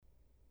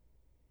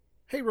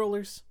Hey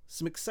Rollers,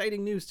 some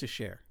exciting news to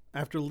share.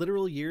 After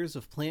literal years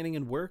of planning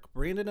and work,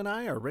 Brandon and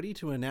I are ready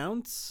to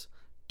announce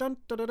dun,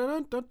 dun, dun,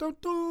 dun, dun, dun,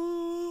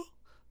 dun,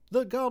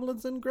 the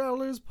Goblins and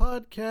Growlers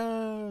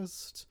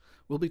podcast.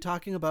 We'll be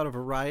talking about a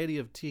variety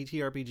of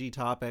TTRPG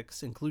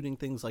topics, including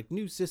things like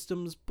new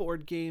systems,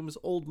 board games,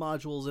 old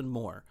modules, and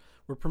more.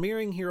 We're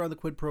premiering here on the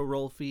Quid Pro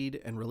Roll feed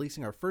and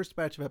releasing our first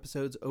batch of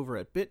episodes over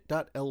at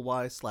bit.ly/G&G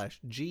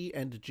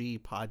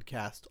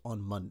podcast on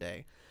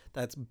Monday.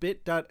 That's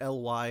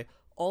bit.ly,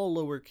 all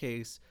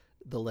lowercase,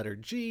 the letter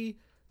G,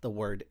 the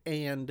word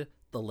and,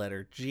 the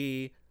letter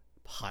G,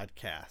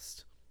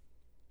 podcast.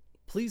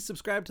 Please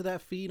subscribe to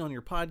that feed on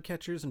your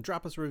podcatchers and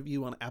drop us a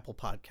review on Apple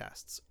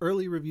Podcasts.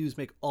 Early reviews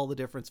make all the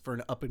difference for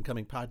an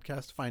up-and-coming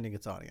podcast finding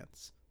its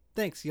audience.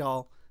 Thanks,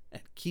 y'all,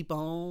 and keep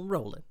on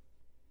rolling.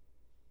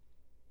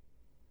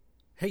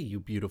 Hey, you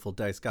beautiful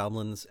dice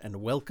goblins,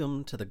 and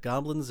welcome to the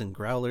Goblins and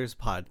Growlers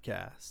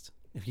podcast.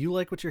 If you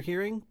like what you're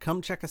hearing,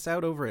 come check us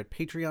out over at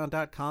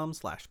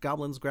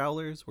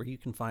patreon.com/goblinsgrowlers, where you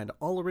can find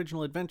all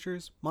original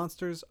adventures,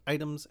 monsters,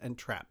 items, and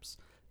traps,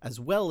 as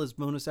well as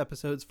bonus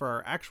episodes for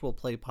our actual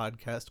play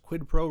podcast,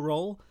 Quid Pro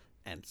Roll,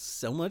 and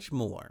so much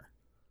more.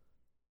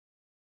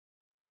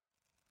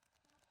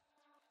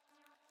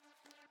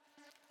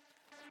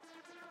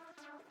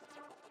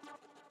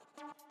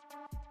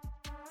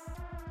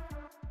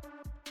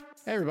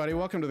 Hey everybody,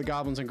 welcome to the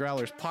Goblins and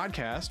Growlers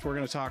podcast. We're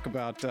going to talk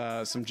about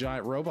some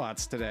giant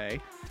robots today.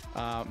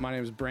 My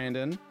name is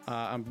Brandon.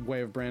 I'm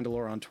Way of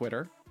Brandalore on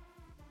Twitter.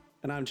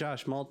 And I'm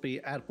Josh Maltby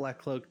at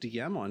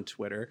BlackCloakDM on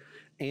Twitter.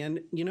 And,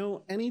 you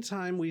know,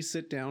 anytime we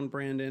sit down,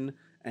 Brandon,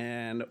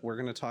 and we're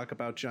going to talk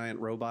about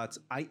giant robots,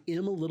 I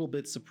am a little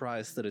bit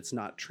surprised that it's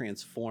not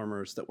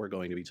Transformers that we're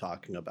going to be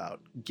talking about,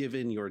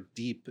 given your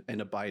deep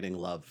and abiding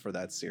love for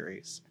that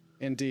series.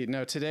 Indeed.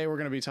 No, today we're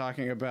going to be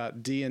talking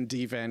about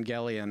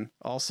D&Dvangelion,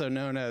 also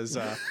known as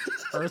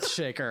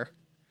Earthshaker,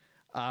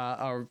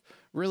 a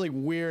really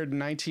weird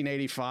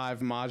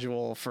 1985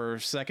 module for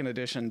second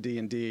edition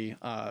D&D,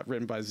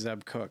 written by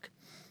Zeb Cook.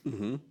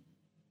 Mm-hmm.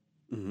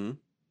 Mm-hmm.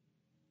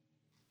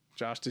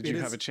 Josh, did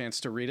you have a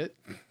chance to read it?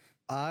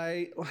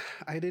 I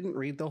didn't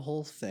read the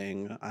whole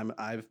thing.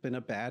 I've been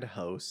a bad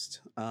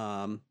host.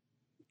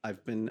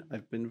 I've been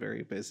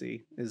very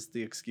busy is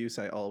the excuse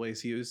I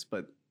always use,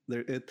 but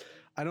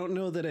I don't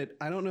know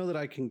that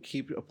I can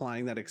keep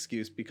applying that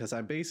excuse because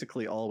I'm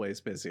basically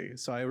always busy.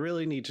 So I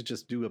really need to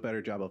just do a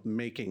better job of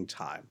making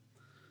time.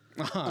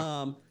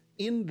 Uh-huh.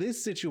 In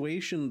this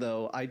situation,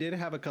 though, I did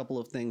have a couple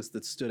of things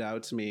that stood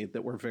out to me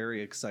that were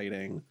very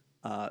exciting,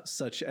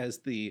 such as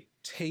the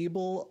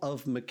table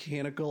of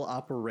mechanical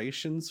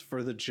operations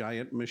for the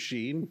giant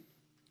machine,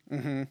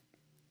 mm-hmm.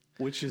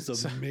 which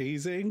is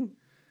amazing.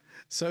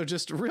 So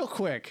just real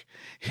quick,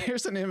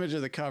 here's an image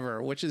of the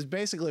cover, which is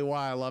basically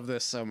why I love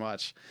this so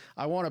much.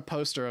 I want a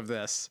poster of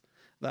this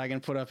that I can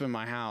put up in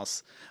my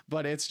house,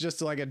 but it's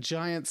just like a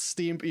giant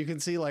steam. You can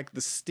see like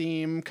the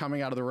steam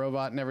coming out of the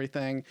robot and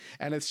everything,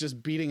 and it's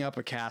just beating up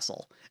a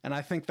castle. And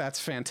I think that's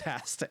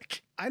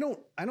fantastic. I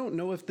don't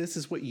know if this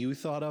is what you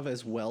thought of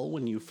as well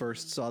when you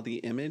first saw the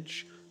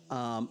image.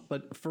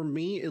 But for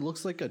me, it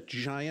looks like a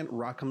giant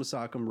Rock'em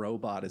Sock'em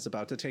robot is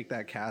about to take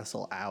that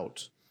castle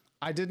out.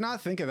 I did not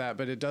think of that,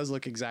 but it does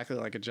look exactly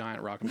like a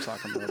giant Rock'em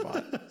Sock'em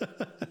robot.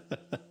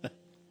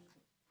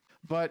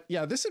 But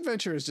yeah, this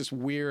adventure is just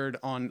weird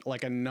on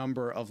like a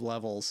number of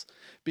levels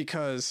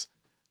because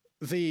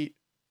the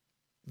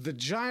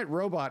giant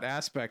robot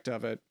aspect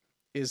of it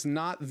is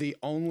not the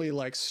only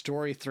like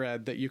story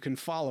thread that you can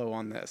follow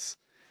on this.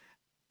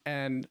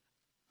 And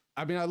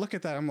I mean, I look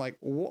at that, I'm like,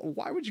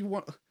 why would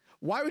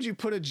you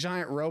put a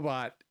giant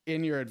robot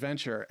in your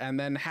adventure and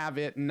then have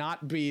it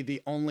not be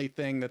the only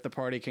thing that the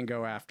party can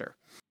go after?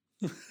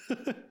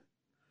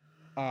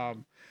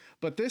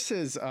 But this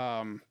is,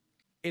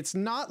 it's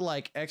not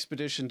like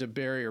Expedition to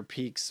Barrier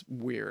Peaks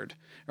weird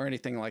or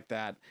anything like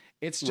that.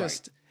 It's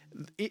just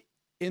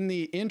in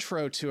the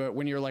intro to it,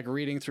 when you're like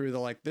reading through the,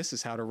 like, this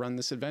is how to run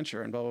this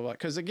adventure and blah, blah, blah.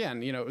 Cause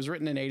again, you know, it was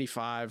written in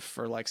 85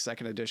 for like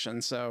second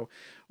edition. So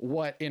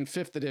what in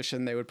fifth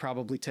edition, they would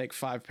probably take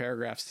 5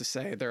 paragraphs to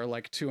say. There are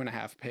like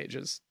 2.5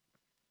 pages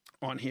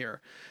on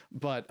here,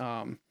 but,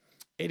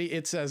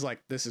 it says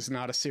like, this is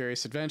not a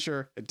serious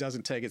adventure. It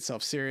doesn't take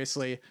itself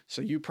seriously.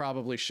 So you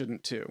probably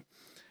shouldn't too.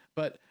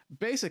 But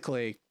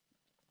basically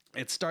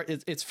it's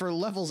for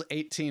levels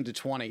 18 to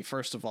 20,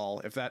 first of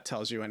all, if that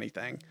tells you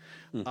anything.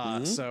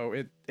 Mm-hmm. So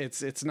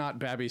it's not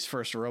Babby's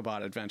first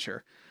robot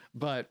adventure,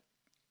 but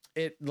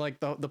it like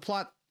the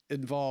plot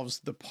involves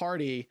the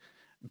party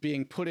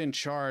being put in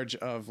charge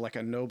of like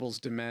a noble's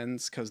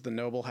demesnes because the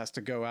noble has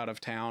to go out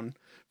of town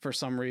for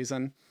some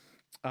reason.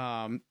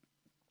 And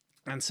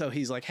so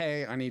he's like,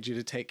 hey, I need you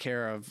to take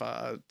care of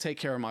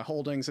my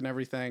holdings and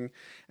everything.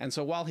 And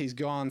so while he's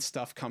gone,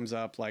 stuff comes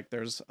up. Like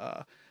there's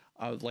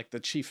like the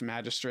chief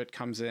magistrate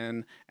comes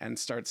in and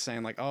starts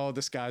saying like, oh,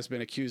 this guy's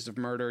been accused of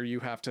murder. You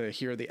have to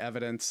hear the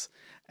evidence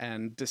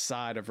and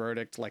decide a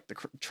verdict, like the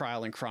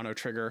trial in Chrono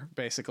Trigger,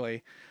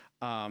 basically.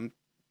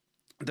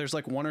 There's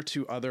like 1 or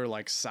 2 other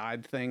like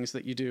side things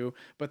that you do.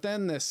 But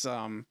then this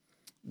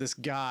this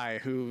guy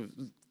who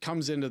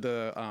comes into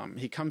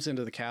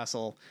the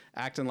castle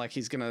acting like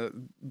he's gonna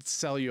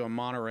sell you a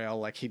monorail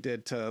like he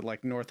did to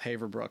like North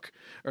Haverbrook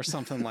or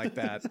something like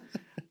that.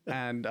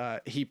 And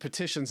he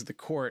petitions the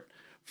court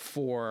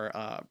for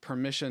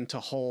permission to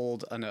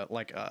hold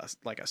like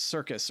a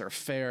circus or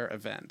fair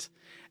event,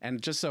 and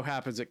it just so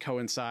happens it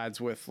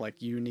coincides with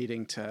like you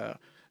needing to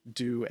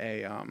do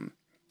a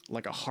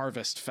like a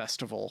harvest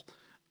festival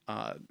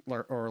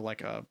or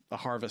like a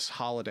harvest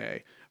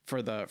holiday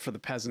for the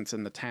peasants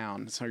in the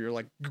town. So you're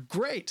like,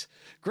 great,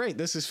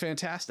 this is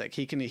fantastic.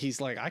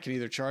 He's like, I can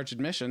either charge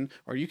admission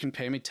or you can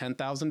pay me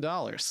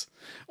 $10,000,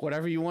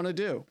 whatever you want to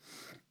do.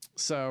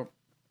 So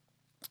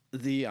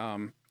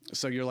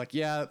so you're like,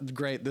 yeah,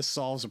 great. This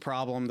solves a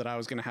problem that I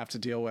was going to have to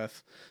deal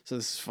with. So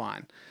this is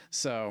fine.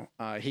 So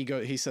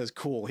he says,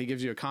 cool. He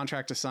gives you a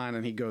contract to sign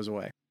and he goes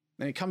away.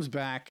 Then he comes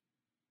back.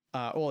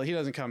 Well, he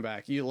doesn't come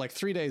back. You like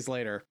 3 days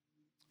later,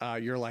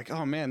 you're like,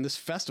 oh man, this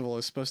festival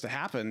is supposed to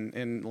happen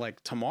in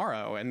like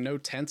tomorrow and no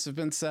tents have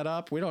been set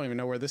up. We don't even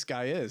know where this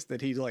guy is.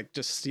 Did he like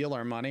just steal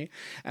our money?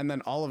 And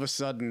then all of a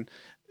sudden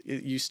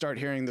you start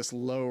hearing this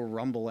low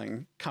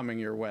rumbling coming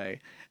your way.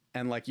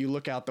 And like you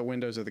look out the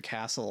windows of the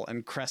castle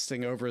and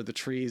cresting over the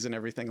trees and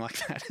everything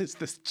like that is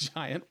this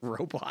giant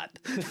robot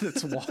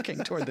that's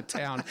walking toward the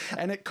town.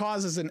 And it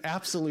causes an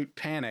absolute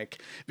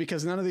panic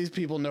because none of these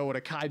people know what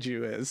a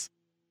kaiju is.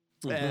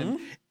 Mm-hmm. And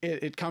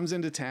it comes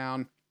into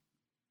town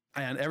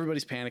and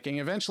everybody's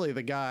panicking. Eventually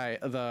the guy,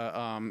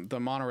 the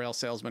monorail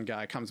salesman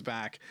guy comes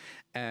back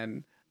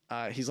and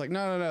he's like,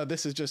 no,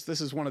 this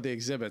is one of the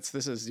exhibits.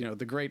 This is,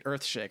 the Great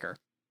Earthshaker.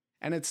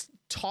 And it's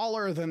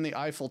taller than the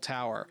Eiffel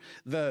Tower.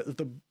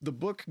 The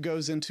book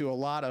goes into a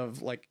lot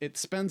of like, it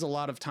spends a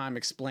lot of time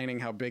explaining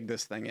how big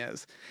this thing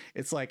is.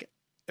 It's like,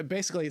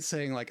 basically it's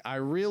saying like, I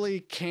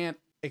really can't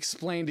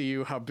explain to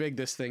you how big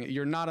this thing,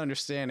 you're not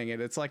understanding it.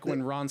 It's like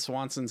when Ron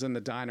Swanson's in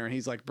the diner and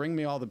he's like, bring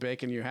me all the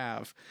bacon you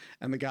have.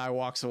 And the guy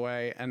walks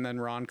away and then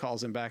Ron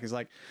calls him back. He's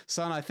like,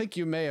 son, I think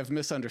you may have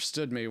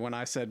misunderstood me when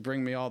I said,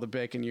 bring me all the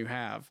bacon you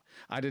have.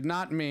 I did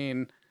not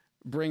mean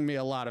bring me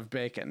a lot of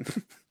bacon.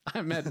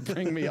 I meant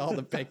bring me all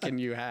the bacon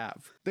you have.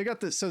 They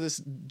got this. So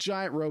this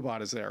giant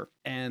robot is there.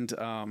 And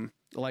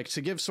like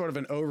to give sort of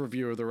an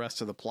overview of the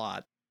rest of the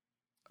plot.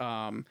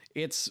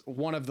 It's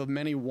one of the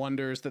many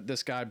wonders that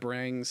this guy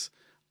brings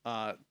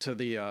to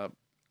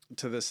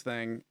this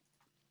thing.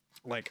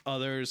 Like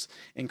others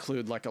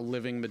include like a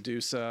living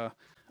Medusa.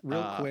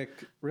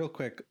 Real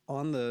quick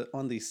on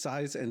the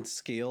size and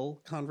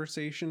scale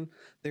conversation,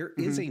 there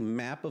is a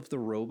map of the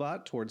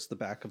robot towards the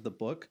back of the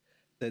book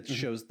that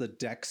shows the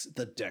decks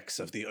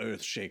of the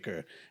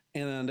Earthshaker.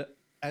 And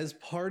as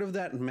part of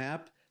that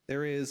map,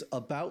 there is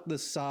about the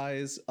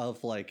size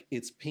of like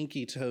its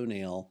pinky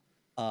toenail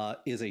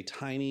is a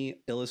tiny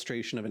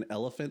illustration of an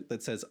elephant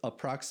that says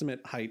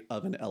approximate height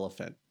of an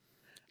elephant.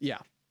 Yeah.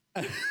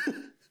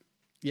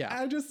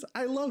 Yeah.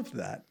 I love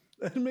that.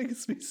 That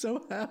makes me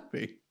so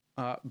happy.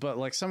 But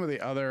like some of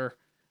the other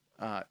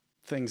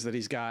things that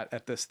he's got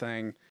at this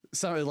thing,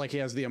 so like he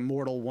has the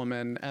immortal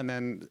woman, and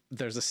then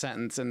there's a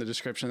sentence in the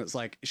description that's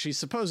like, she's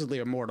supposedly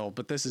immortal,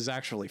 but this is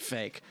actually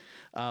fake.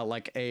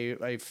 Like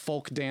a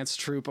folk dance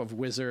troupe of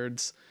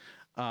wizards,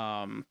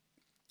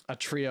 a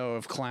trio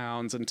of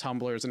clowns and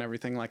tumblers and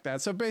everything like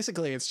that. So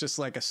basically it's just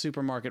like a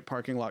supermarket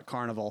parking lot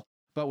carnival,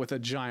 but with a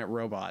giant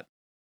robot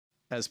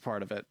as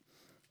part of it.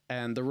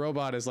 And the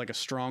robot is like a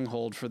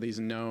stronghold for these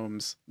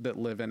gnomes that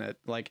live in it.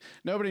 Like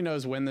nobody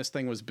knows when this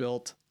thing was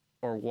built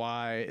or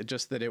why,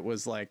 just that it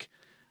was like,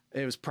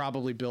 it was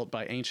probably built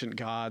by ancient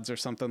gods or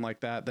something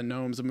like that. The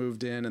gnomes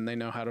moved in and they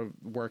know how to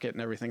work it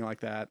and everything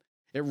like that.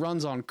 It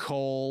runs on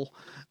coal.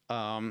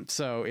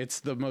 So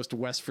it's the most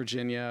West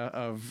Virginia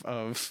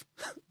of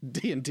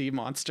D&D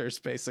monsters,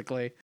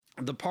 basically.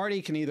 The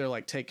party can either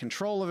like take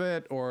control of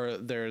it, or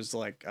there's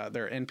like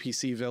there are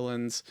NPC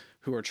villains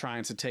who are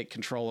trying to take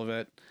control of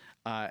it.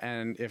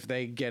 And if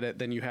they get it,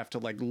 then you have to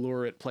like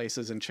lure it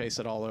places and chase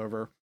it all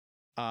over.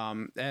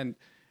 And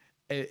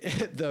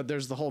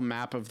there's the whole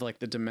map of like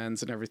the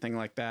demens and everything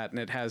like that, and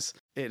it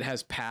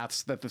has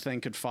paths that the thing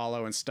could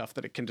follow and stuff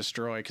that it can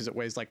destroy because it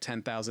weighs like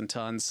 10,000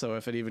 tons. So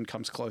if it even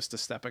comes close to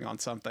stepping on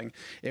something,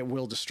 it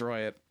will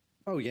destroy it.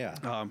 Oh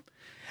yeah.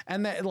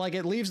 And that like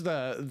it leaves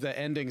the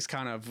endings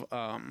kind of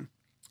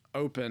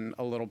open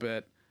a little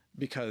bit,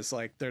 because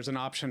like there's an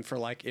option for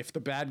like if the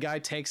bad guy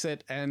takes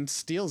it and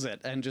steals it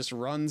and just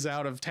runs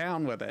out of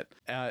town with it,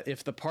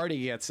 if the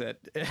party gets it.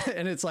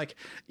 And it's like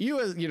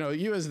you as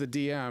the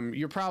DM,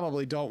 you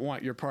probably don't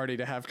want your party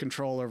to have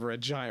control over a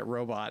giant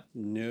robot.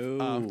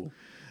 No.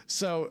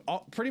 So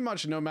pretty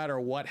much no matter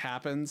what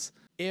happens,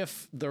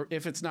 if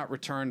it's not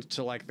returned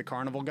to like the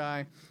carnival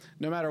guy,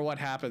 no matter what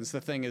happens,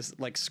 the thing is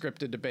like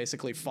scripted to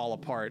basically fall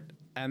apart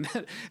And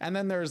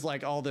then there's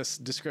like all this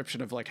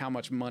description of like how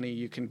much money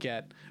you can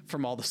get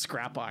from all the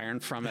scrap iron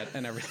from it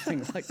and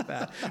everything like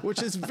that,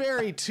 which is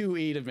very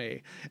 2E to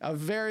me. A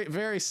very,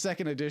 very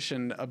second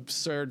edition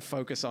absurd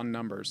focus on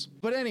numbers.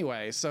 But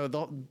anyway, so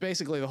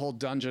basically the whole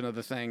dungeon of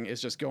the thing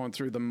is just going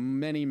through the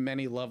many,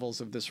 many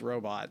levels of this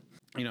robot,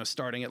 you know,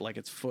 starting at like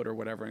its foot or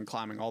whatever and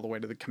climbing all the way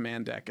to the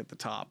command deck at the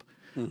top.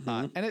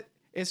 And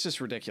it's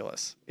just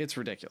ridiculous. It's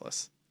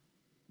ridiculous.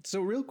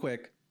 So real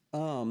quick,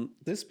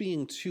 this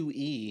being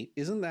 2E,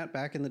 isn't that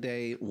back in the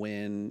day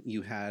when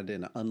you had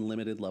an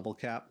unlimited level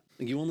cap?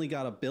 You only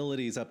got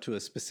abilities up to a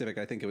specific,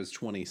 I think it was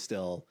 20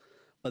 still,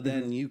 but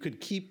then you could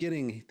keep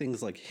getting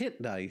things like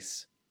hit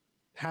dice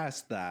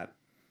past that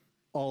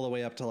all the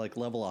way up to like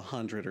level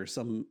 100 or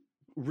some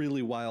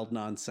really wild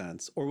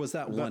nonsense. Or was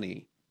that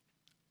 1E?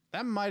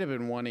 That might have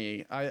been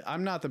 1E.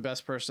 I'm not the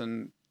best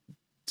person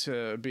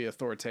to be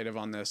authoritative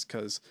on this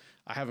because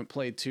I haven't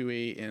played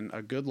 2E in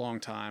a good long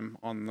time,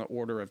 on the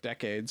order of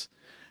decades.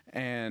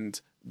 And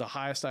the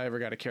highest I ever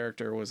got a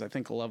character was, I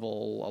think,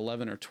 level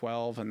 11 or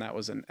 12. And that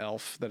was an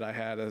elf that I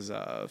had as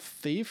a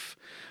thief.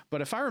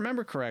 But if I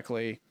remember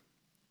correctly,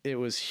 it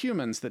was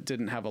humans that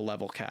didn't have a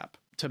level cap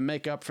to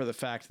make up for the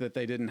fact that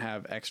they didn't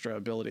have extra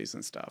abilities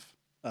and stuff.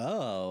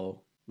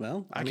 Oh,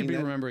 well, I could be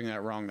remembering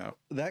that wrong, though.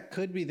 That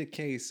could be the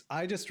case.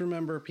 I just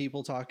remember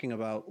people talking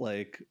about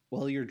like,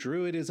 well, your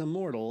druid is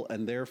immortal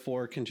and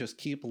therefore can just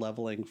keep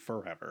leveling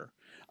forever.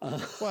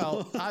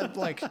 Well,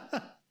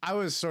 I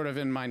was sort of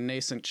in my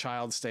nascent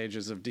child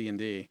stages of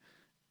D&D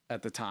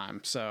at the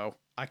time, so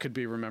I could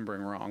be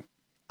remembering wrong.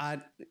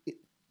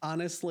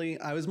 Honestly,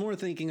 I was more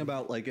thinking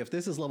about like, if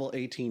this is level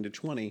 18 to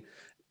 20,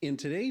 in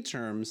today's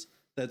terms,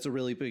 that's a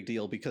really big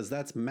deal because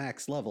that's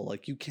max level.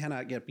 Like you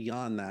cannot get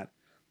beyond that.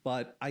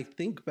 But I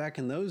think back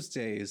in those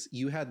days,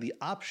 you had the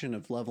option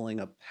of leveling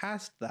up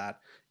past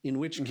that, in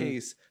which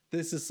case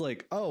this is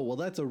like, oh, well,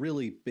 that's a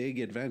really big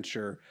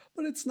adventure,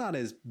 but it's not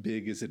as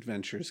big as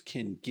adventures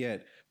can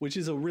get, which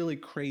is a really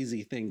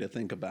crazy thing to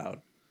think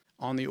about.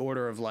 On the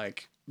order of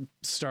like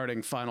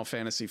starting Final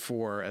Fantasy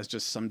IV as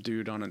just some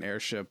dude on an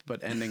airship,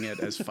 but ending it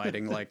as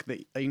fighting like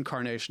the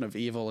incarnation of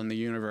evil in the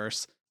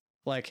universe.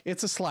 Like,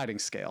 it's a sliding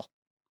scale.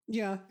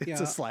 Yeah,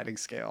 it's a sliding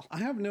scale. I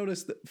have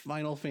noticed that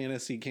Final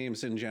Fantasy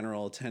games in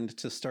general tend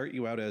to start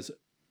you out as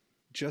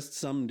just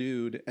some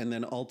dude, and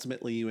then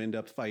ultimately you end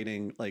up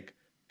fighting like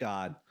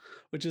God,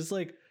 which is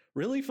like,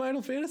 really,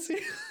 Final Fantasy?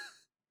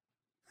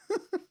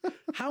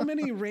 How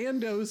many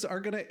randos are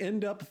going to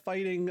end up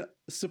fighting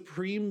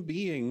supreme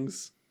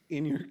beings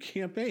in your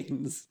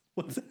campaigns?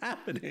 What's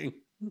happening?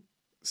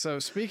 So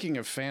speaking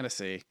of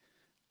fantasy,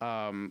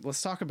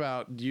 let's talk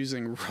about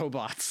using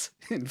robots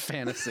in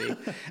fantasy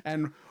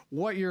and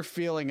what you're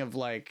feeling of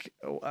like,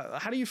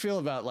 how do you feel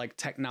about like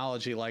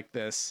technology like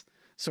this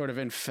sort of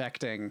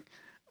infecting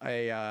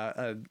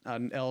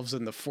an Elves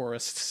in the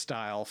Forest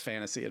style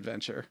fantasy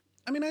adventure?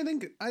 I mean, I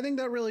think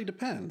that really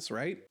depends,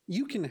 right?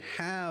 You can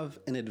have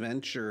an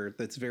adventure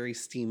that's very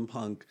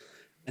steampunk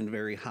and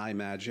very high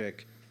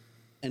magic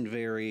and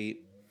very,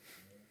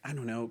 I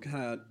don't know,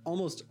 kind of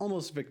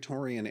almost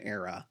Victorian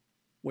era,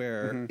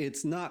 where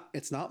it's not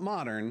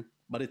modern,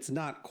 but it's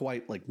not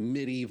quite like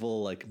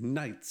medieval, like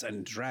knights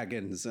and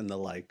dragons and the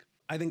like.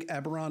 I think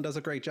Eberron does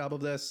a great job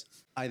of this.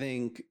 I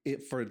think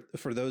it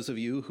for those of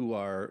you who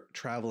are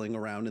traveling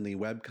around in the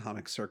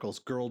webcomic circles,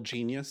 Girl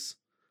Genius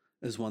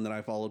is one that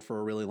I followed for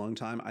a really long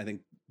time. I think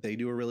they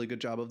do a really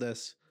good job of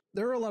this.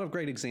 There are a lot of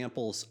great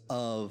examples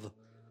of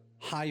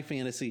high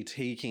fantasy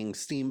taking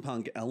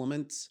steampunk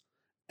elements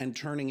and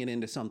turning it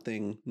into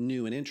something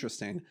new and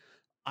interesting.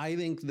 I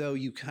think, though,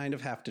 you kind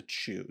of have to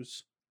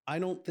choose. I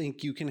don't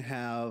think you can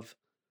have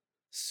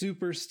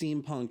super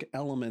steampunk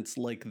elements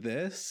like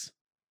this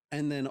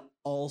and then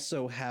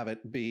also have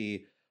it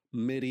be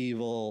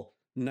medieval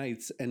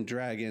knights and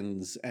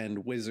dragons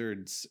and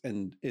wizards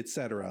and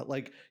etc.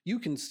 Like, you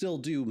can still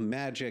do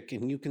magic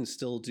and you can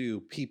still do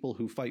people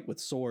who fight with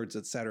swords,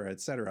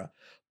 etc.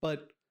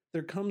 But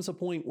there comes a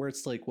point where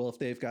it's like, well, if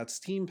they've got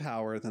steam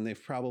power, then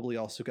they've probably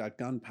also got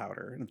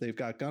gunpowder. And if they've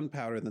got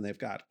gunpowder, then they've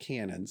got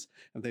cannons.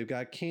 If they've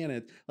got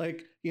cannons,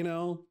 like, you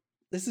know,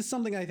 this is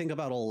something I think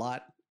about a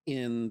lot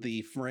in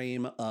the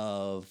frame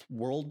of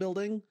world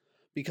building,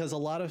 because a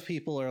lot of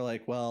people are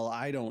like, well,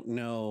 I don't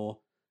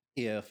know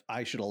if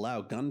I should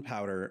allow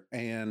gunpowder.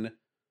 And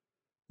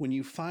when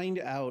you find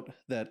out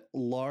that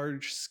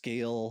large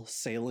scale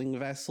sailing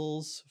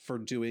vessels for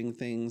doing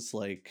things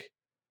like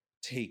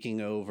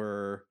taking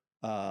over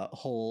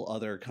whole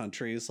other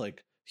countries,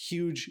 like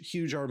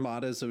huge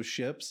armadas of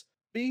ships,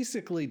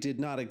 basically did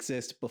not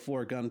exist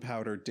before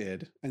gunpowder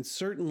did. And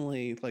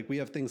certainly, like, we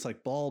have things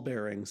like ball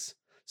bearings.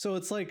 So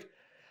it's like,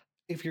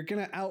 if you're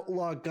going to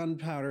outlaw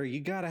gunpowder,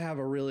 you got to have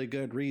a really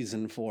good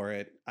reason for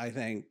it, I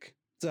think.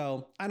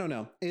 So I don't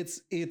know.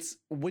 It's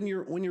when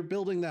you're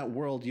building that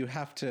world, you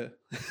have to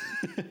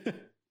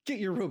get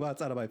your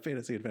robots out of my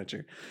fantasy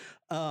adventure.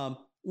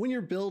 When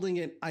you're building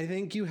it, I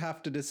think you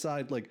have to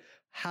decide, like,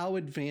 how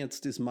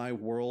advanced is my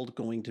world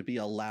going to be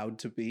allowed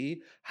to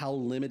be? How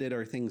limited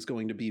are things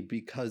going to be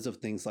because of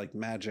things like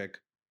magic?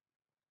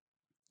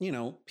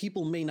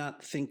 people may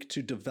not think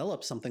to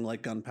develop something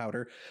like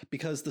gunpowder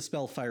because the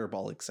spell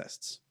fireball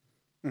exists.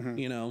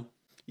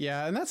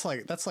 Yeah, and that's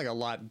like a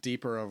lot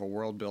deeper of a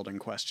world building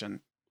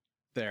question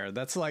there.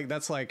 That's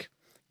like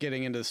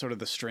getting into sort of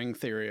the string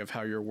theory of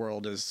how your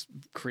world is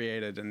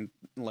created and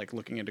like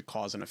looking into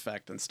cause and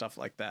effect and stuff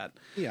like that.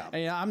 Yeah.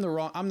 And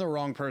I'm the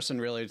wrong person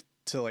really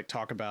to like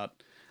talk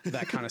about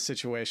that kind of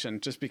situation,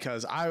 just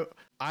because I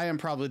am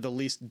probably the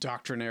least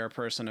doctrinaire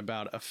person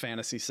about a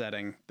fantasy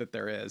setting that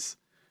there is.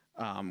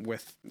 I'm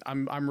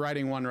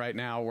writing one right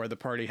now where the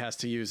party has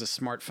to use a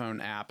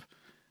smartphone app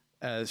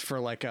as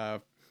for like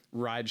a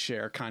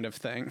rideshare kind of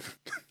thing.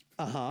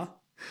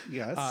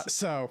 Yes.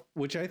 So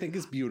which I think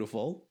is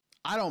beautiful.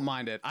 I don't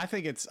mind it. I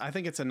think it's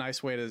a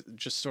nice way to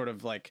just sort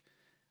of like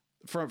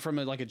from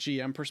a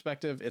GM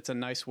perspective, it's a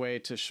nice way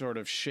to sort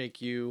of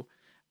shake you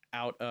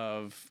out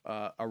of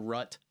a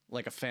rut,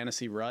 like a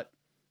fantasy rut.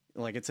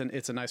 Like it's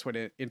a nice way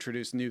to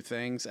introduce new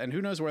things, and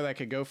who knows where that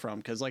could go from.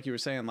 Because like you were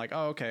saying, like,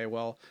 oh, okay,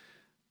 well,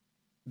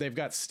 they've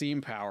got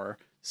steam power,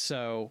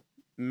 so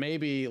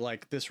maybe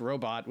like this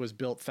robot was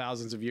built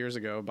thousands of years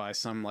ago by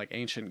some like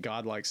ancient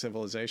godlike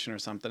civilization or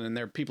something,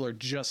 and people are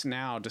just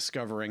now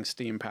discovering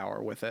steam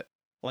power with it,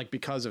 like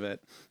because of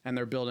it, and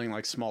they're building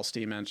like small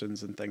steam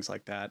engines and things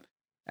like that.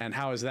 And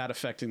how is that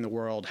affecting the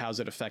world? How's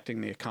it affecting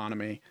the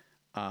economy,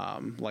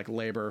 like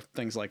labor,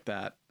 things like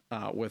that,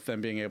 with them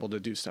being able to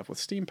do stuff with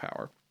steam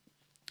power?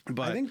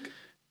 But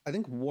I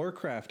think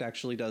Warcraft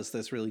actually does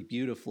this really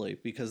beautifully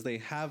because they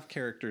have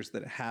characters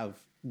that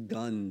have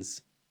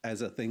guns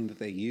as a thing that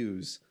they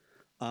use,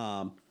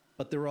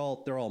 but they're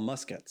all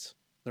muskets.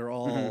 They're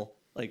all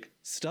like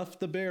stuff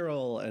the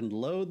barrel and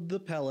load the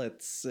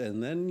pellets,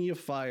 and then you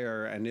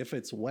fire. And if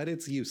it's wet,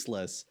 it's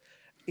useless.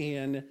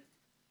 And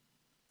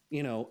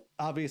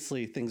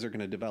obviously things are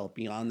going to develop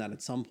beyond that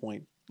at some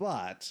point.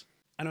 But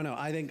I don't know.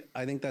 I think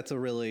it's a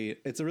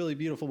really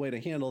beautiful way to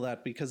handle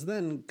that, because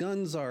then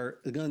guns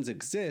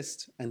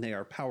exist and they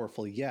are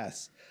powerful,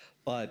 yes,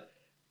 but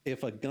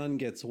if a gun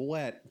gets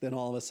wet, then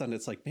all of a sudden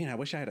it's like, man, I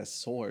wish I had a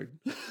sword.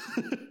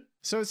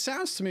 So it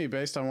sounds to me,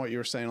 based on what you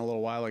were saying a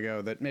little while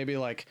ago, that maybe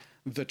like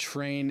the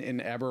train in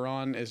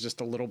Eberron is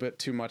just a little bit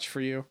too much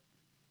for you.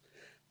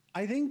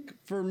 I think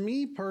for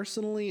me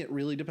personally, it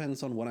really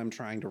depends on what I'm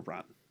trying to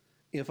run.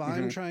 If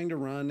I'm trying to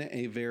run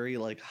a very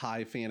like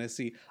high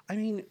fantasy, I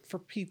mean, for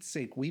Pete's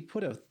sake, we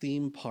put a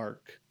theme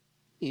park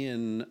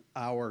in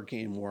our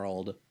game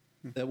world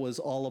that was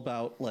all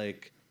about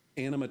like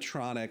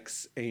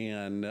animatronics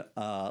and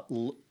a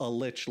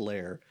lich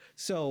lair.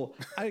 So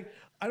I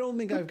don't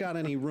think I've got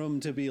any room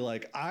to be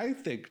like, I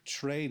think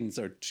trains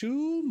are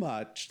too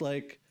much.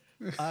 Like,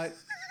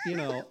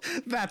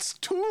 that's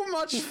too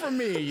much for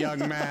me,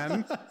 young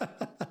man.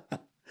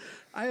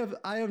 I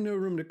have no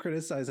room to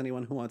criticize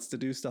anyone who wants to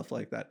do stuff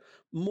like that.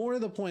 More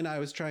the point I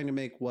was trying to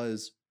make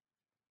was,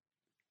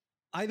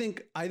 I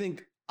think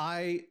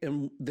I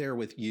am there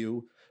with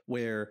you,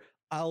 where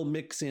I'll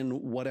mix in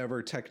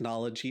whatever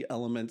technology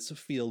elements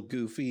feel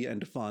goofy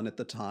and fun at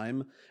the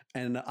time,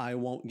 and I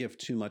won't give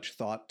too much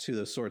thought to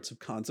the sorts of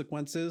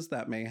consequences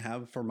that may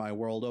have for my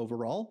world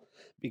overall,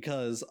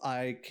 because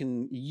I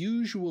can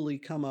usually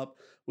come up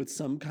with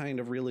some kind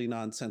of really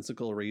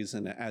nonsensical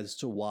reason as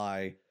to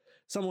why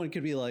someone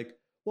could be like,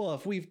 well,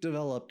 if we've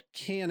developed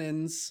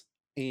cannons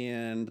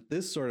and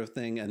this sort of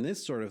thing and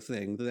this sort of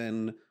thing,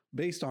 then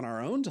based on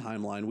our own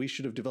timeline, we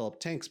should have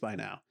developed tanks by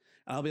now.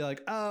 And I'll be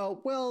like, oh,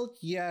 well,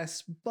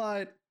 yes,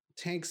 but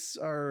tanks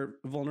are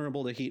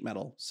vulnerable to heat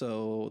metal,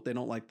 so they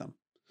don't like them.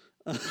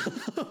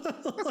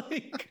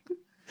 Like,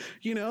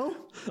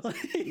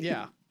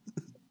 yeah.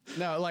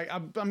 No, like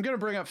I'm going to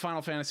bring up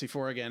Final Fantasy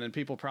IV again, and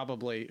people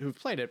probably who've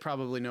played it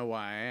probably know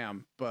why I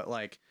am. But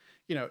like,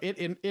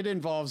 it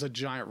involves a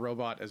giant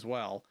robot as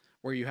well,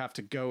 where you have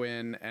to go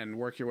in and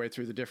work your way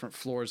through the different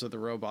floors of the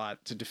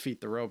robot to defeat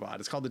the robot.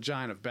 It's called the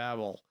Giant of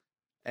Babel.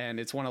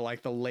 And it's one of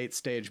like the late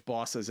stage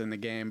bosses in the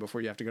game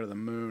before you have to go to the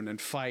moon and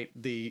fight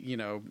the,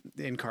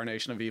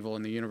 incarnation of evil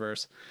in the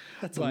universe.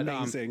 That's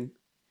amazing.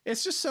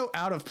 It's just so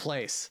out of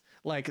place.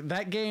 Like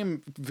that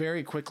game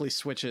very quickly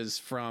switches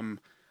from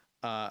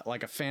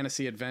like a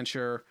fantasy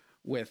adventure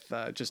with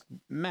just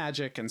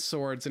magic and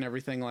swords and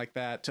everything like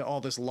that to all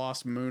this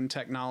lost moon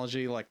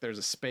technology. Like there's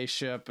a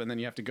spaceship and then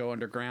you have to go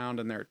underground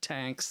and there are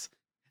tanks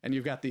and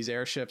you've got these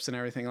airships and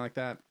everything like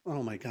that.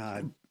 Oh my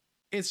God.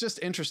 It's just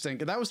interesting.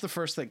 That was the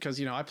first thing,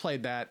 because, I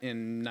played that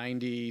in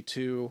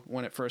 92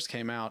 when it first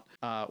came out.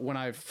 When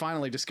I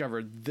finally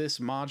discovered this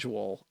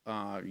module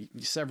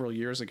several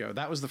years ago,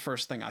 that was the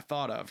first thing I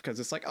thought of, because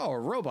it's like, oh, a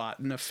robot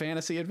in a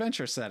fantasy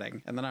adventure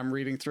setting. And then I'm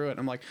reading through it and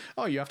I'm like,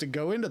 oh, you have to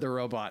go into the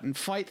robot and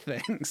fight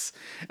things.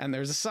 And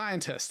there's a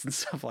scientist and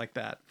stuff like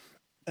that.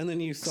 And then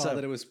you saw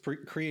that it was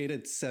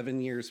created 7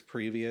 years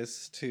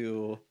previous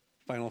to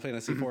Final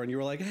Fantasy IV, and you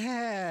were like,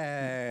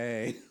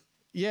 hey.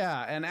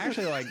 Yeah. And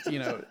actually, like,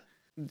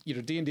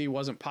 D&D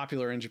wasn't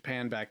popular in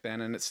Japan back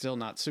then, and it's still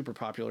not super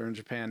popular in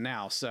Japan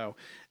now. So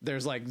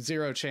there's like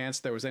zero chance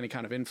there was any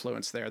kind of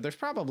influence there. There's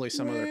probably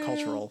some other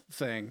cultural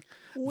thing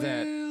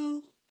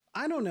that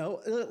I don't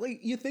know. Like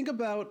you think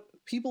about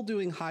people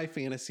doing high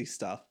fantasy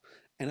stuff,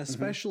 and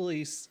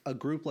especially a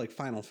group like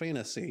Final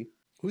Fantasy,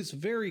 who's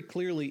very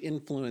clearly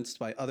influenced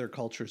by other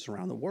cultures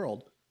around the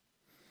world,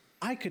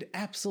 I could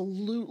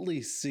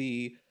absolutely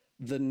see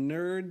the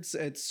nerds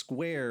at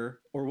Square,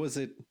 or was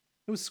it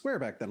was Square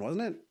back then,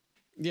 wasn't it?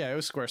 Yeah, it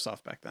was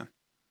Squaresoft back then.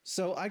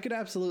 So I could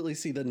absolutely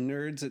see the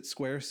nerds at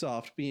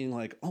Squaresoft being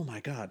like, oh my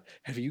God,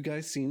 have you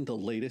guys seen the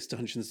latest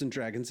Dungeons and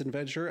Dragons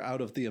adventure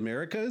out of the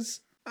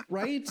Americas?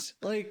 Right?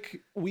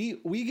 Like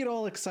we get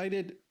all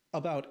excited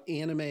about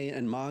anime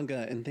and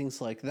manga and things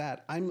like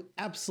that. I'm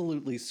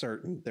absolutely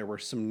certain there were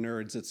some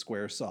nerds at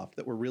Squaresoft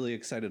that were really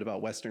excited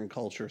about Western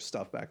culture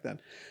stuff back then.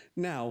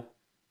 Now,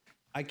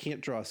 I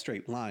can't draw a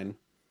straight line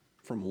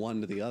from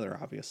one to the other,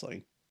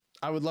 obviously.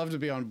 I would love to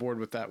be on board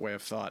with that way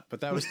of thought,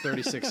 but that was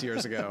 36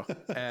 years ago.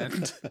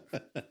 And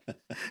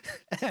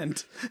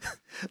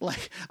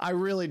like, I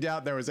really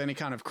doubt there was any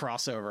kind of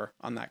crossover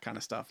on that kind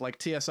of stuff. Like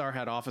TSR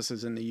had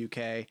offices in the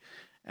UK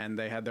and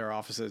they had their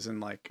offices in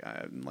like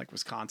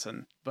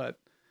Wisconsin, but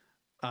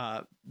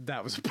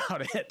that was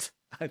about it,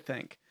 I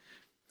think.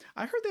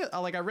 I heard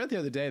that, like, I read the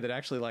other day that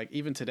actually, like,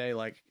 even today,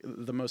 like,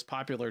 the most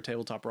popular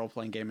tabletop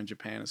role-playing game in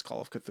Japan is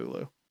Call of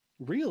Cthulhu.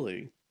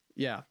 Really?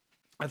 Yeah.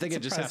 I think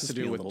it just has to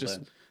do with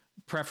just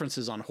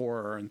preferences on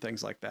horror and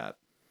things like that.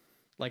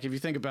 Like, if you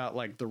think about,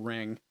 like, The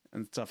Ring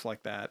and stuff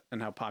like that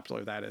and how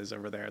popular that is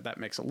over there, that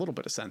makes a little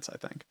bit of sense, I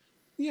think.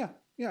 Yeah.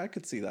 Yeah, I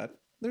could see that.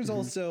 There's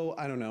also,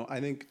 I don't know, I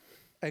think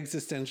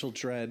existential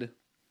dread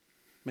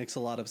makes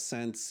a lot of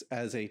sense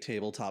as a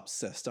tabletop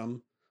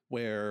system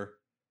where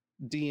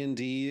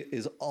D&D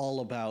is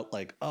all about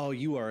like, oh,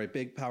 you are a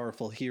big,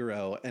 powerful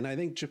hero. And I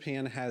think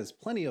Japan has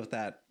plenty of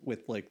that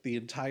with like the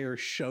entire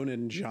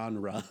shonen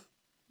genre.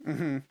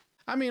 Mm-hmm.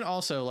 I mean,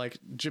 also like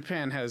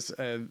Japan has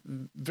a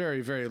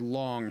very, very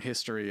long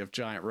history of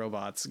giant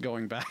robots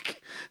going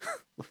back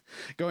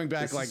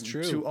like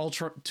to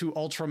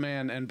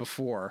Ultraman and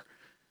before.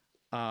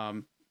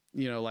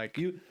 You know, like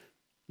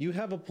you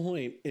have a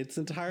point. It's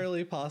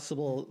entirely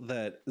possible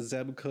that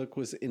Zeb Cook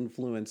was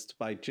influenced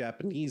by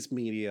Japanese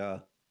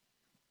media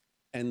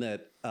and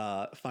that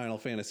Final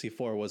Fantasy IV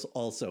was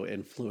also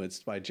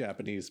influenced by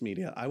Japanese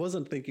media. I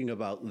wasn't thinking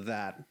about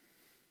that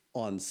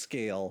on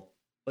scale,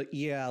 but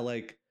yeah,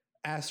 like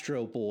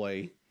Astro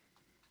Boy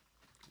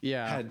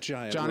had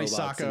giant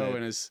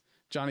robots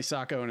Johnny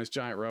Sacco and his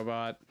giant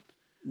robot.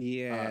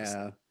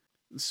 Yeah.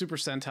 Super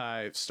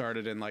Sentai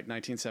started in like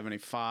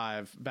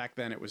 1975. Back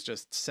then it was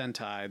just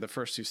Sentai. The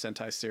first two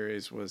Sentai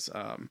series was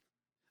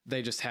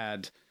they just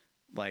had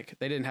like,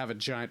 they didn't have a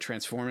giant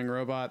transforming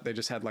robot. They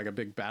just had like a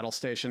big battle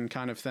station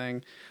kind of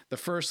thing. The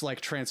first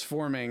like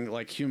transforming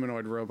like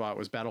humanoid robot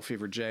was Battle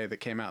Fever J that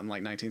came out in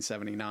like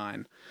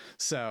 1979.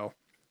 So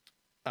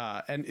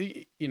and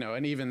you know,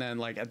 and even then,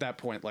 like at that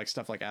point, like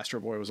stuff like Astro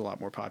Boy was a lot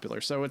more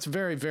popular. So it's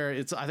very,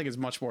 very, I think it's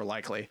much more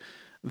likely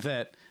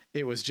that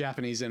it was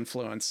Japanese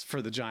influence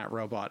for the giant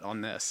robot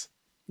on this.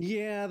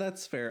 Yeah,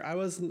 that's fair. I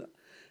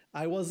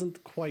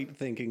wasn't quite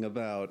thinking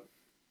about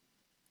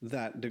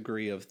that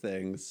degree of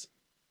things.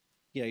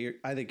 Yeah,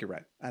 I think you're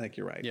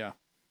right. Yeah.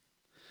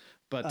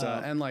 But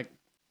and like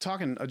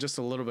talking just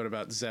a little bit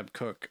about Zeb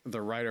Cook,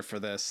 the writer for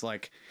this,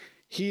 like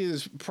he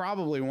is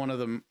probably one of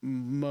the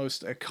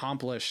most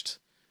accomplished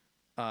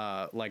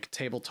like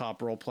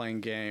tabletop role-playing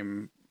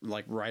game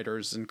like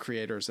writers and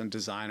creators and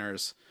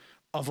designers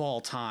of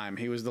all time.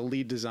 He was the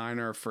lead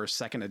designer for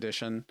second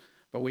edition,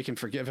 but we can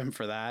forgive him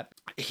for that.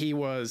 He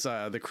was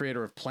the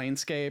creator of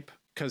Planescape,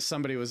 because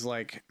somebody was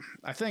like,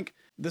 I think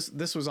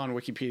this was on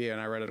Wikipedia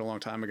and I read it a long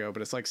time ago,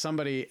 but it's like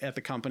somebody at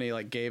the company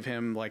like gave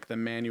him like the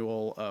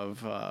manual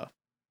of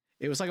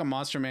it was like a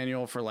monster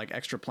manual for like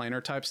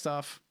extraplanar type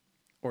stuff,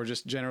 or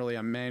just generally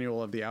a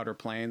manual of the outer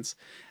planes,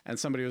 and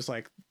somebody was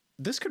like,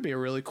 this could be a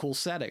really cool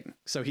setting.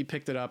 So he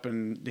picked it up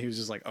and he was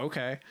just like,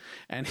 okay.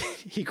 And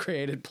he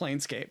created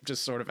Planescape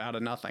just sort of out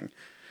of nothing.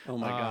 Oh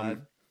my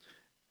God.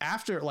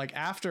 After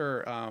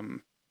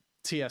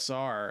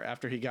TSR,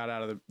 after he got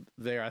out of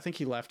there, I think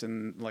he left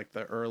in like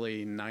the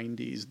early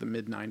 90s, the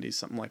mid 90s,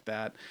 something like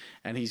that.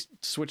 And he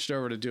switched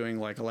over to doing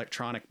like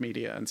electronic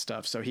media and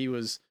stuff. So he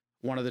was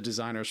one of the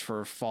designers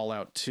for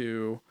Fallout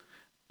 2.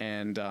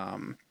 And I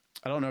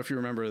don't know if you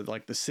remember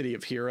like the City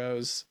of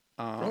Heroes.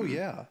 Oh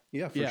yeah.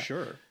 Yeah, for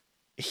sure.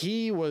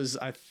 He was,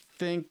 I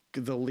think,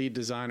 the lead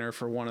designer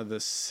for one of the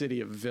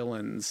City of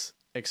Villains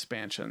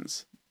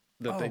expansions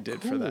that they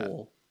did for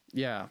that.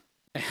 Yeah.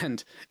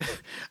 And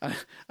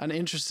an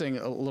interesting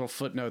little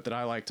footnote that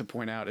I like to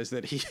point out is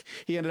that he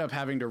ended up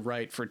having to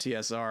write for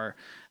TSR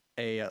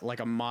a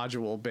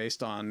module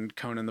based on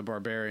Conan the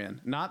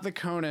Barbarian, not the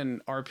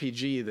Conan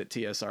RPG that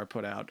TSR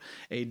put out,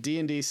 a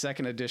D&D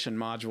second edition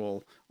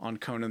module on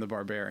Conan the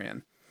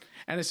Barbarian.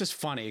 And it's just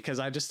funny because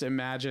I just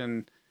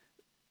imagine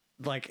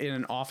like in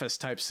an office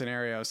type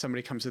scenario,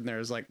 somebody comes in there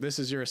is like, this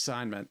is your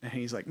assignment. And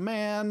he's like,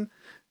 man,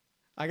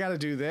 I got to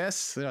do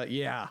this. They're like,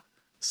 yeah,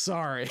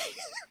 sorry.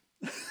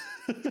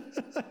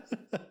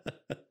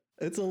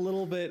 It's a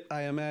little bit,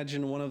 I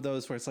imagine, one of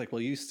those where it's like,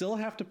 well, you still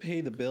have to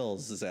pay the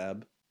bills,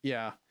 Zeb.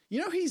 Yeah.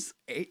 You know, he's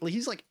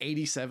like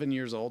 87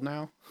 years old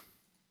now.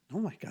 Oh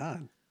my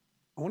God.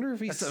 I wonder if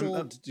he's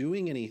still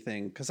doing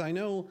anything. Because I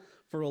know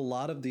for a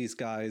lot of these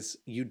guys,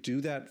 you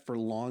do that for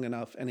long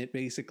enough and it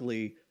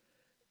basically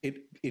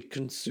it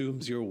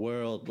consumes your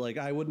world. Like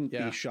I wouldn't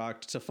be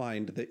shocked to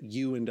find that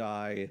you and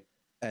I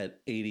at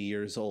 80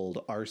 years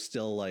old are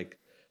still like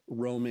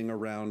roaming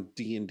around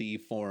D&D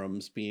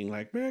forums being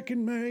like, back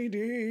in my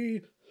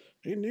day,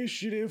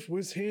 initiative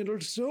was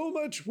handled so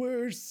much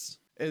worse.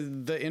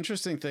 The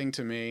interesting thing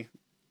to me,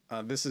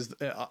 this is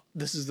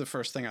the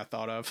first thing I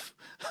thought of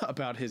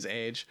about his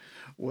age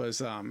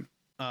was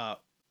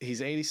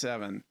he's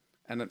 87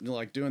 and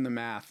like doing the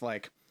math,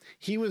 like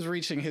he was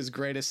reaching his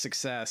greatest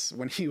success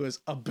when he was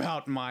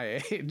about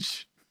my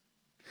age,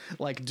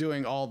 like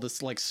doing all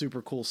this like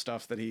super cool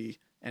stuff that he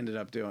ended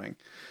up doing.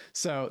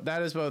 So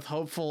that is both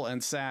hopeful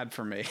and sad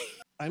for me.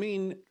 I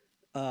mean,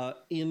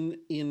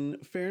 in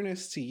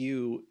fairness to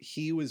you,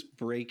 he was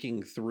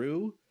breaking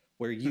through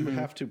where you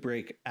have to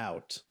break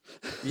out.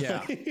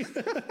 Yeah.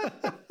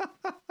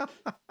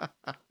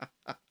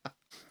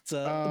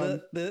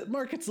 So the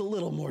market's a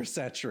little more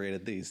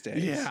saturated these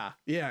days.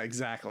 Yeah,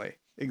 exactly.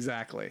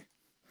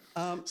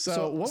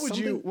 So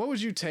what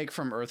would you take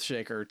from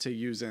Earthshaker to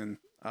use in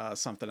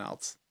something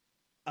else?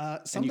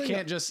 And you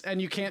can't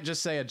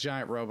just say a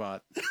giant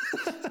robot.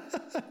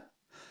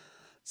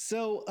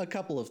 So a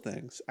couple of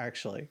things,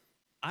 actually.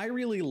 I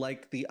really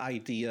like the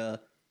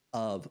idea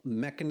of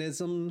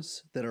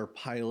mechanisms that are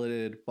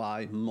piloted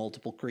by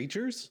multiple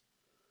creatures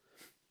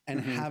and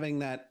having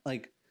that,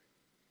 like,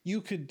 you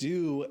could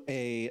do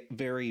a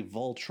very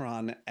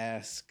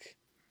Voltron-esque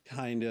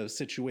kind of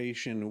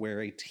situation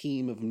where a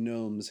team of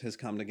gnomes has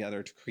come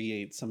together to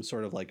create some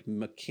sort of like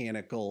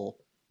mechanical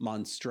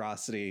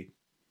monstrosity,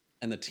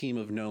 and the team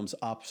of gnomes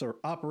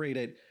operate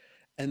it,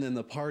 and then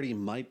the party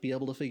might be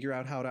able to figure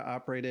out how to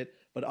operate it,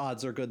 but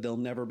odds are good they'll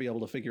never be able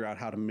to figure out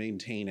how to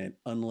maintain it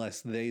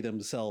unless they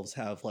themselves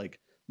have like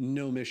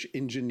gnomish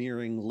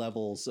engineering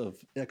levels of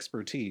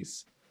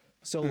expertise.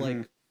 So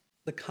like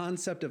the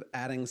concept of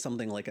adding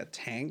something like a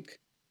tank,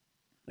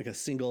 like a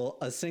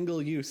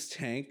single use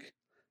tank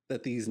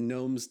that these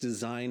gnomes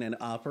design and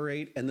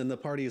operate, and then the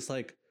party is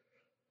like,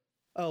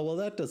 oh, well,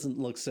 that doesn't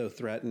look so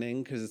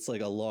threatening because it's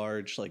like a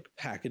large like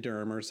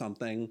pachyderm or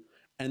something.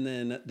 And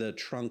then the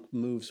trunk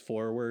moves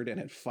forward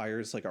and it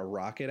fires like a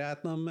rocket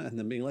at them, and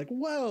then being like,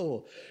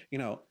 whoa, you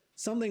know,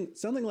 something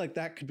like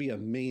that could be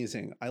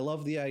amazing. I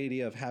love the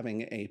idea of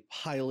having a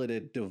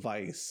piloted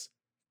device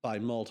by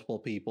multiple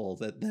people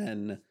that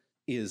then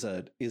is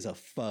a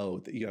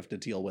foe that you have to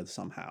deal with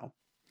somehow.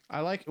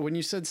 I like when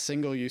you said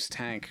single-use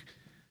tank.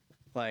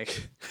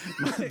 Like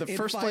the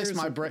first place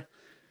my brain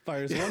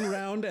fires one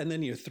round and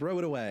then you throw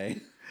it away.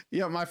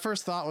 Yeah, my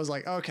first thought was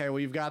like, okay, well,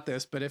 you've got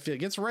this, but if it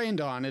gets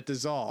rained on, it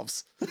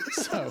dissolves.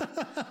 So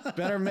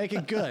better make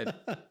it good.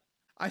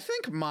 I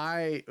think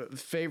my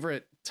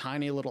favorite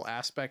tiny little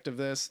aspect of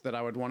this that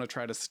I would want to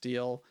try to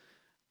steal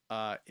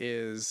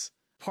is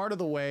part of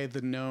the way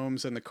the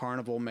gnomes and the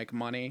carnival make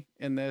money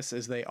in this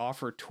is they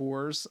offer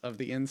tours of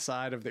the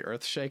inside of the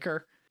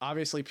Earthshaker.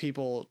 Obviously,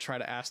 people try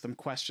to ask them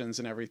questions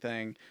and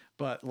everything,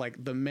 but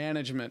like the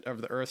management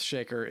of the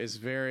Earthshaker is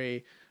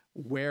very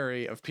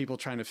wary of people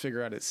trying to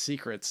figure out its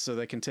secrets so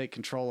they can take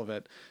control of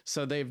it.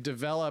 So they've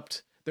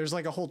developed, there's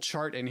like a whole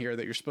chart in here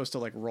that you're supposed to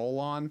like roll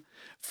on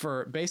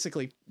for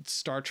basically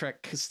Star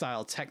Trek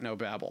style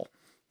technobabble.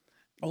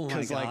 Oh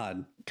my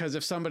God. Because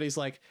if somebody's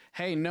like,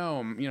 hey,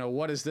 gnome, you know,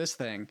 what is this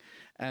thing?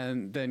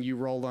 And then you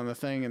roll on the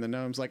thing and the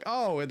gnome's like,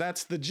 oh,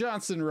 that's the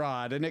Johnson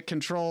rod. And it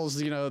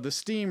controls, you know, the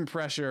steam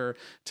pressure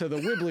to the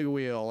wibbly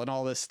wheel and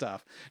all this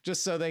stuff.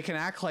 Just so they can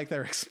act like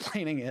they're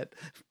explaining it,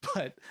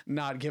 but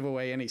not give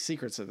away any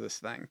secrets of this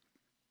thing.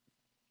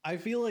 I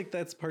feel like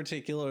that's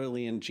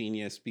particularly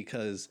ingenious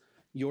because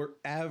your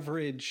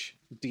average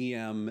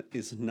DM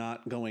is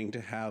not going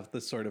to have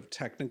the sort of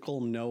technical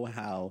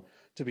know-how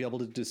to be able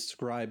to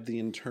describe the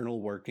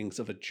internal workings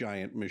of a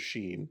giant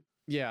machine.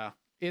 Yeah,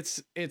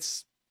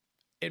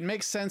 it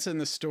makes sense in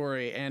the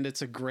story, and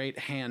it's a great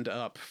hand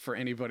up for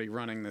anybody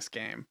running this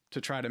game to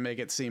try to make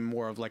it seem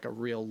more of like a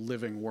real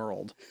living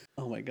world.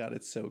 Oh my God,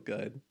 it's so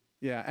good.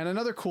 Yeah, and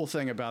another cool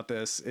thing about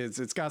this is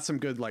it's got some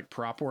good like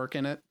prop work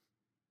in it,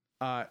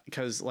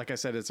 because like I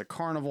said, it's a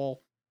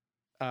carnival,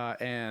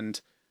 and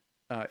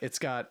it's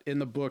got, in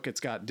the book, it's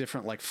got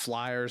different like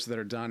flyers that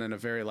are done in a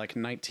very like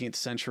 19th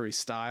century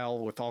style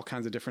with all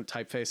kinds of different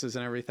typefaces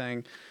and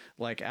everything,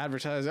 like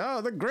advertising, oh,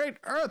 the great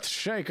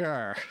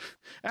Earthshaker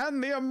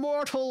and the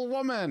immortal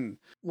woman.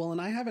 Well, and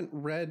I haven't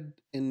read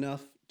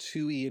enough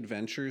 2E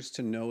adventures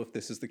to know if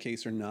this is the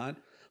case or not,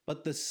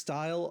 but the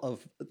style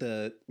of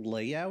the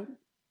layout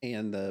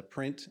and the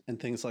print and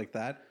things like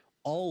that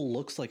all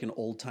looks like an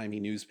old-timey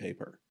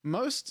newspaper.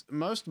 Most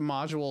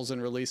modules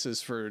and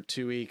releases for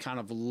 2E kind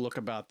of look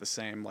about the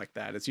same like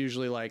that. It's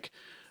usually like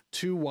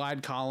 2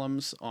 wide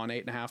columns on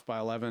 8.5 by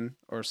 11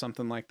 or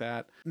something like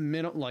that.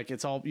 Like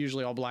it's all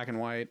usually all black and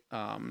white.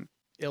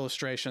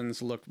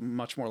 Illustrations look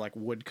much more like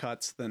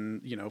woodcuts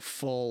than, you know,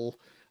 full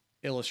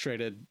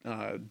illustrated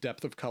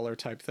depth of color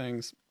type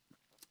things.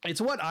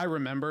 It's what I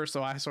remember,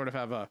 so I sort of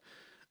have a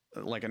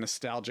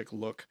nostalgic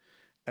look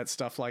at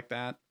stuff like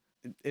that.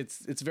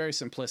 It's very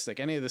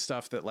simplistic. Any of the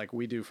stuff that like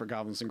we do for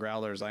Goblins and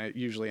Growlers, I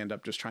usually end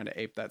up just trying to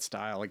ape that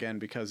style again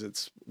because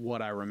it's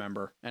what I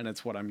remember and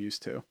it's what I'm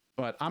used to.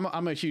 But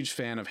I'm a huge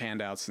fan of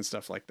handouts and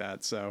stuff like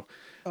that. So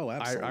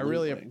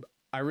absolutely.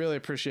 I really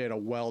appreciate a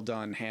well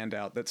done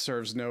handout that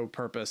serves no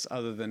purpose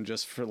other than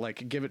just for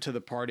like give it to the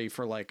party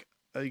for like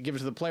give it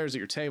to the players at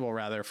your table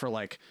rather for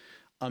like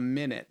a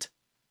minute,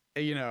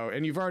 you know,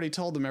 and you've already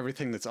told them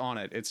everything that's on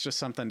it. It's just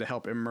something to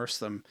help immerse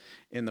them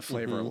in the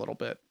flavor a little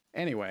bit.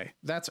 Anyway,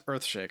 that's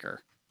Earthshaker,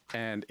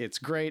 and it's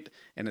great,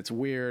 and it's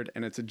weird,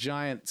 and it's a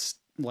giant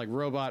like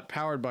robot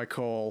powered by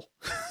coal.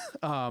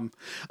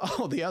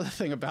 The other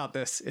thing about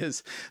this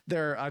is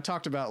I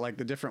talked about like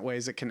the different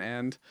ways it can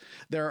end.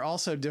 There are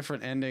also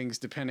different endings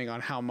depending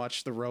on how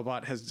much the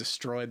robot has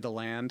destroyed the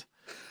land.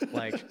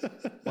 Like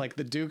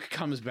the Duke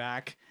comes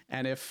back,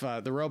 and if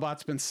the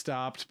robot's been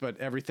stopped, but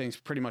everything's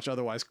pretty much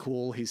otherwise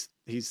cool, he's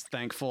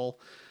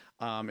thankful.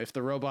 If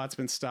the robot's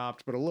been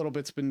stopped, but a little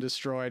bit's been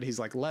destroyed, he's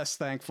like less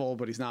thankful,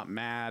 but he's not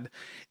mad.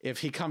 If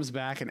he comes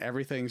back and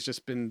everything's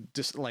just been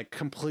like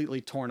completely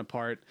torn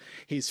apart,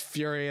 he's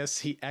furious.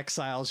 He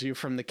exiles you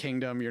from the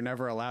kingdom. You're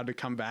never allowed to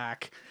come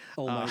back.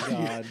 Oh my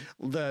God.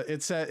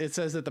 It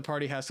says that the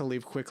party has to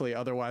leave quickly.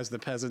 Otherwise the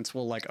peasants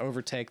will like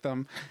overtake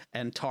them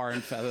and tar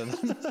and feather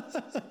them.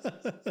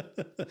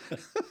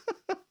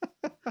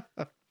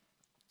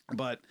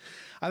 But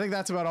I think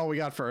that's about all we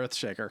got for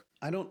Earthshaker.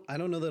 I don't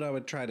know that I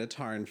would try to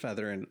tar and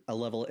feather in a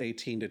level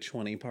 18 to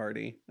 20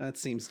 party. That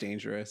seems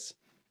dangerous.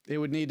 It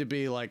would need to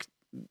be like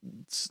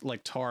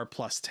tar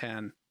plus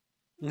 10.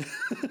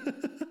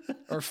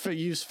 Or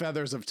use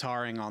feathers of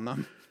tarring on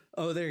them.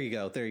 Oh, there you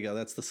go. There you go.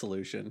 That's the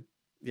solution.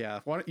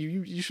 Yeah. Why don't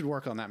you should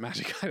work on that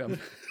magic item.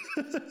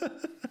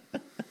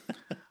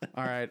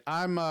 All right.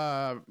 I'm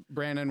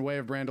Brandon, Way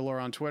of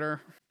Brandalore on Twitter.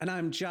 And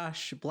I'm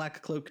Josh,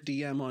 Black Cloak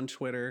DM on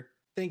Twitter.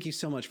 Thank you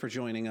so much for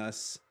joining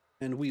us,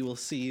 and we will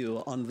see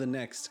you on the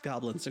next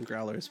Goblins and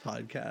Growlers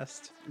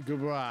podcast.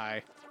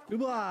 Goodbye.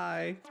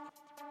 Goodbye.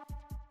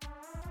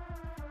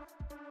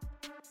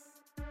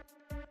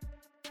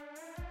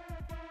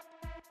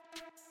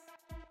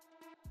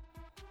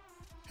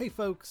 Hey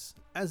folks,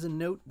 as a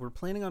note, we're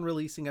planning on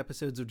releasing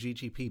episodes of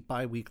GGP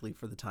bi-weekly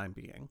for the time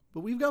being,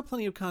 but we've got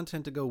plenty of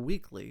content to go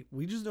weekly,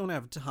 we just don't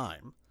have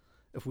time.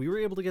 If we were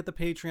able to get the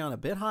Patreon a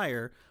bit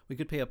higher, we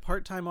could pay a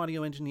part-time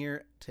audio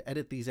engineer to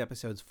edit these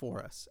episodes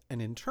for us,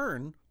 and in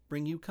turn,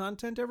 bring you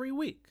content every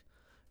week.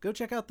 Go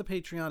check out the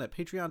Patreon at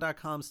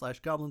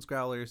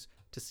patreon.com/goblinsgrowlers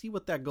to see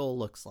what that goal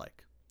looks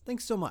like.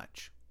 Thanks so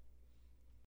much.